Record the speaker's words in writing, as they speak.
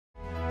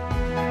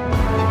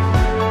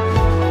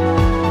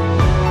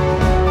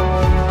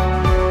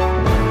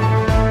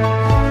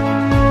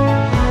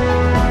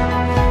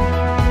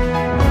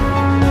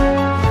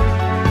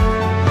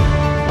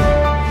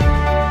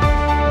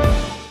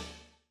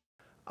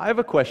I have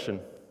a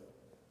question.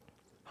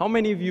 How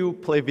many of you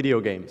play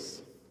video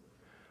games?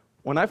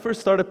 When I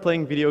first started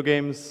playing video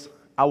games,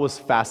 I was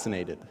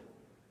fascinated.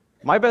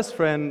 My best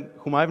friend,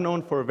 whom I've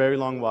known for a very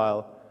long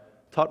while,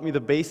 taught me the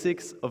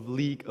basics of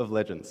League of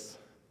Legends.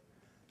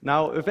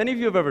 Now, if any of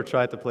you have ever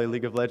tried to play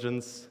League of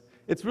Legends,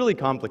 it's really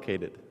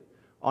complicated.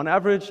 On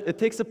average, it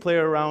takes a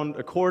player around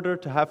a quarter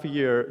to half a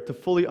year to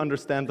fully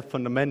understand the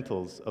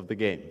fundamentals of the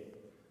game.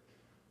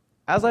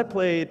 As I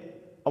played,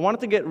 I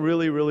wanted to get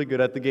really, really good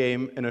at the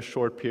game in a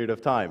short period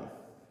of time.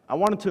 I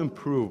wanted to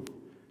improve,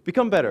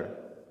 become better.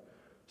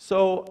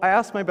 So I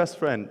asked my best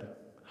friend,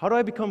 how do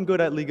I become good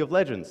at League of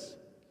Legends?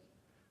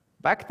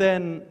 Back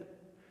then,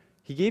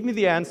 he gave me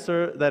the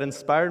answer that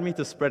inspired me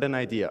to spread an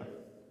idea.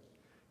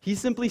 He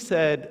simply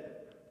said,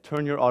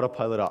 turn your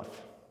autopilot off.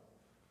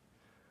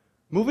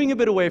 Moving a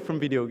bit away from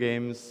video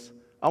games,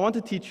 I want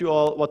to teach you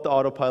all what the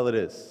autopilot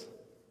is.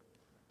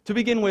 To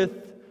begin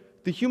with,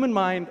 the human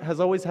mind has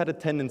always had a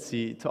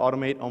tendency to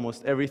automate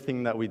almost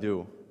everything that we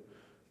do.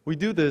 We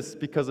do this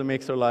because it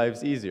makes our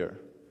lives easier.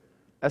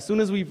 As soon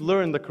as we've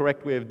learned the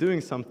correct way of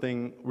doing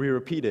something, we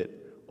repeat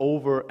it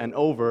over and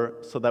over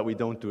so that we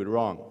don't do it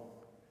wrong.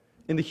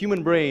 In the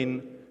human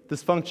brain,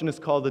 this function is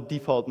called the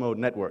default mode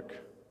network,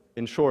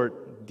 in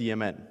short,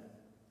 DMN.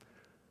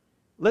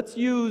 Let's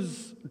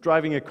use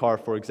driving a car,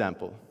 for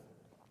example.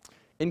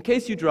 In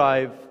case you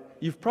drive,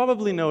 you've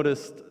probably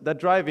noticed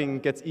that driving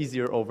gets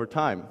easier over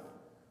time.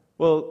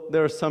 Well,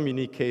 there are some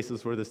unique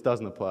cases where this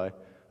doesn't apply.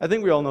 I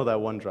think we all know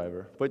that one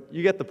driver, but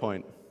you get the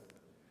point.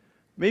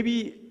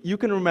 Maybe you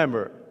can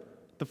remember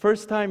the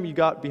first time you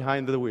got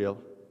behind the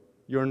wheel.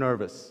 You're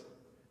nervous.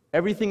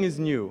 Everything is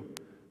new,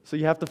 so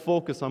you have to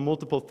focus on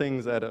multiple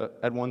things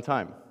at one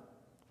time.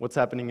 What's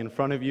happening in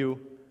front of you?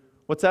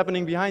 What's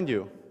happening behind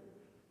you?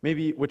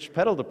 Maybe which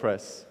pedal to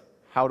press,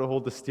 how to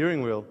hold the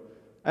steering wheel,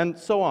 and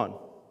so on.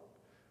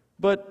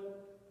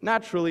 But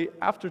naturally,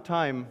 after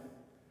time,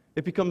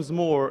 it becomes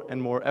more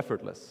and more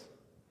effortless.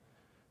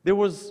 There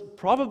was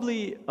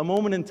probably a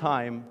moment in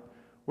time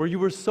where you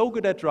were so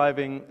good at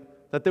driving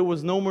that there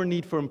was no more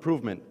need for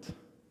improvement.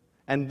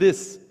 And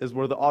this is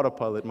where the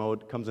autopilot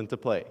mode comes into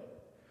play.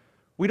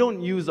 We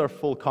don't use our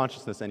full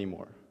consciousness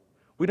anymore.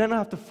 We don't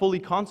have to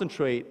fully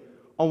concentrate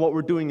on what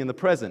we're doing in the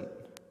present.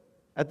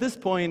 At this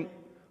point,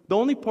 the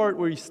only part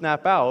where you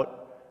snap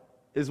out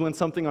is when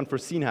something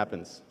unforeseen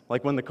happens,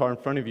 like when the car in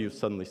front of you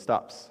suddenly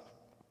stops.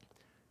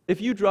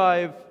 If you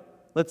drive,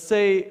 let's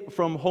say,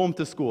 from home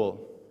to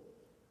school,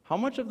 how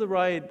much of the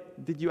ride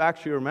did you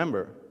actually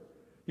remember?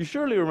 You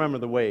surely remember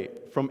the way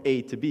from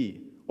A to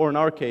B, or in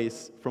our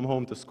case, from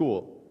home to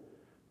school.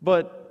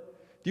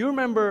 But do you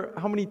remember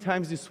how many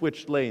times you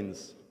switched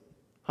lanes?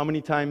 How many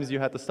times you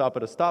had to stop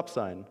at a stop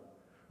sign?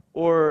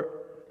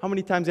 Or how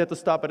many times you had to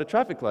stop at a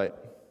traffic light?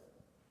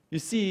 You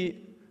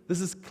see,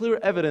 this is clear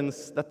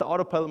evidence that the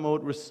autopilot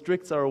mode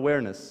restricts our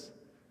awareness,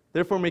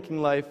 therefore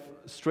making life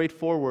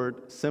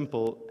straightforward,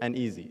 simple, and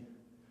easy.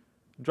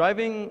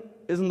 Driving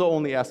isn't the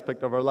only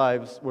aspect of our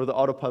lives where the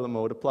autopilot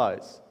mode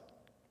applies.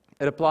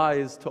 It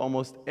applies to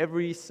almost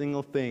every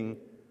single thing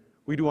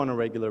we do on a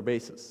regular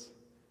basis,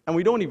 and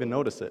we don't even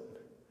notice it.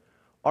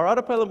 Our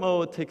autopilot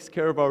mode takes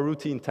care of our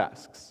routine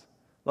tasks,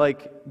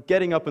 like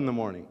getting up in the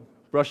morning,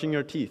 brushing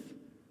your teeth,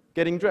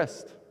 getting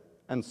dressed,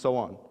 and so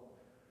on.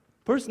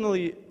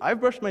 Personally, I've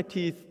brushed my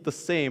teeth the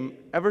same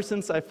ever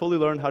since I fully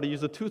learned how to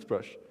use a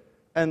toothbrush.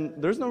 And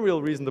there's no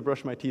real reason to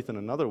brush my teeth in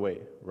another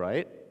way,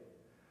 right?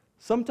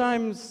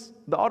 Sometimes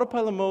the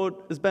autopilot mode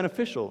is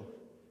beneficial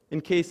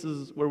in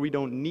cases where we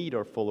don't need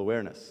our full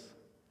awareness.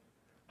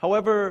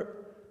 However,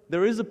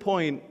 there is a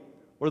point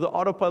where the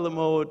autopilot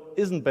mode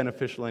isn't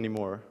beneficial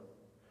anymore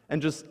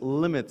and just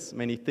limits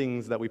many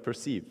things that we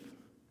perceive.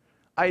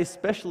 I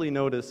especially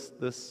noticed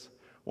this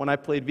when I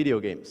played video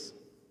games.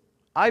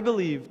 I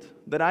believed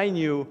that I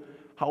knew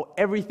how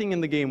everything in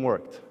the game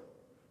worked.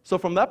 So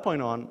from that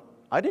point on,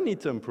 I didn't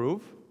need to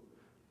improve.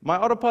 My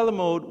autopilot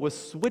mode was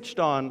switched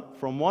on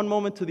from one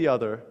moment to the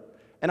other,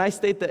 and I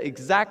stayed the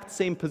exact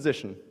same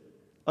position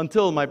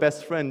until my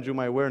best friend drew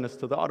my awareness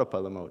to the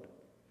autopilot mode.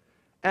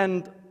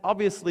 And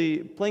obviously,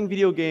 playing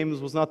video games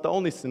was not the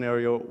only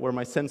scenario where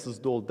my senses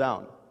dulled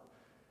down.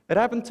 It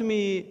happened to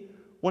me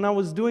when I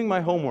was doing my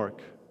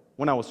homework,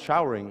 when I was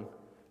showering.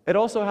 It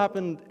also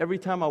happened every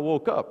time I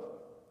woke up.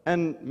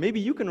 And maybe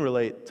you can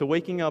relate to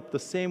waking up the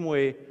same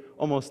way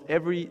almost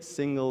every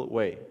single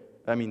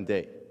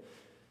day.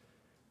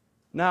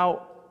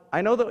 Now,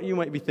 I know that you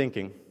might be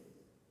thinking,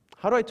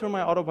 how do I turn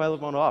my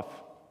autopilot mode off?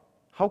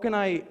 How can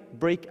I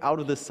break out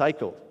of this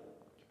cycle?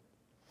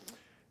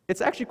 It's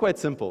actually quite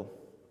simple.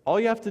 All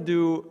you have to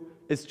do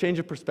is change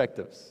your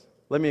perspectives.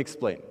 Let me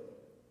explain.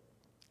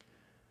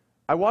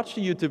 I watched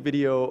a YouTube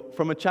video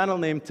from a channel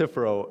named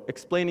Tifero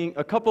explaining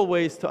a couple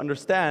ways to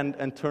understand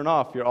and turn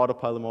off your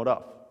autopilot mode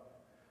off.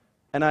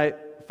 And I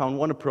found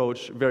one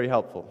approach very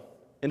helpful.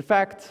 In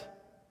fact,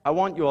 I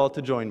want you all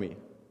to join me.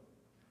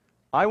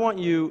 I want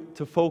you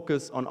to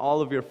focus on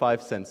all of your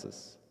 5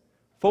 senses.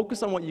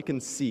 Focus on what you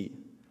can see,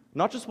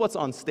 not just what's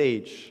on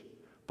stage,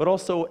 but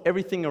also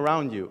everything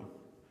around you.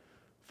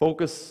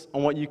 Focus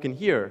on what you can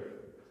hear,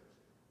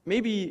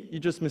 Maybe you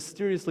just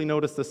mysteriously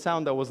noticed a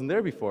sound that wasn't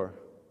there before.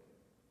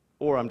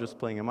 Or I'm just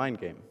playing a mind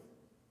game.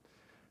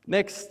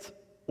 Next,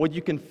 what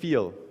you can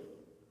feel,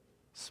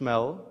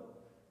 smell,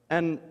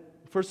 and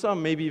for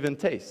some, maybe even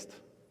taste.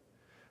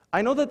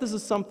 I know that this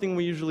is something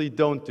we usually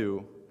don't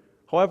do.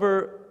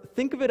 However,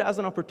 think of it as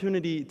an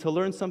opportunity to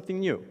learn something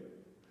new.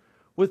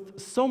 With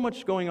so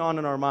much going on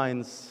in our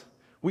minds,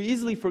 we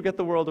easily forget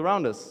the world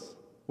around us.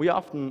 We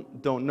often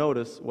don't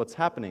notice what's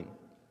happening.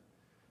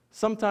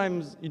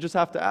 Sometimes you just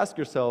have to ask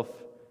yourself,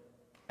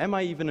 am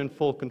I even in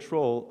full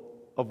control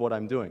of what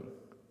I'm doing?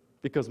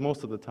 Because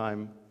most of the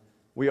time,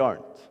 we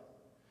aren't.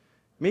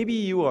 Maybe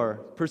you are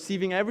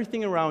perceiving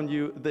everything around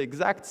you the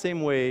exact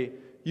same way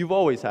you've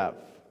always have.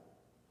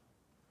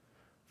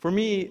 For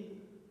me,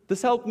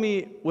 this helped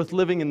me with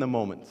living in the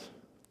moment.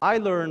 I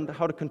learned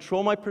how to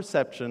control my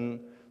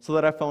perception so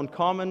that I found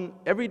common,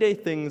 everyday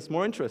things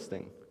more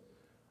interesting.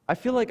 I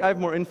feel like I have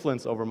more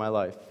influence over my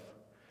life,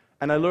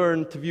 and I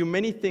learned to view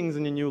many things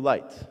in a new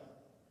light.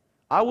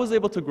 I was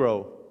able to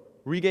grow,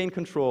 regain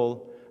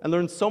control, and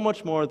learn so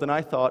much more than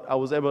I thought I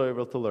was ever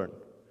able to learn.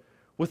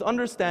 With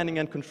understanding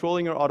and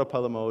controlling your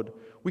autopilot mode,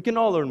 we can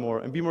all learn more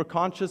and be more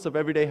conscious of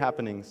everyday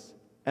happenings,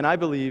 and I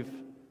believe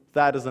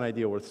that is an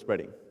idea worth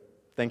spreading.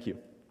 Thank you.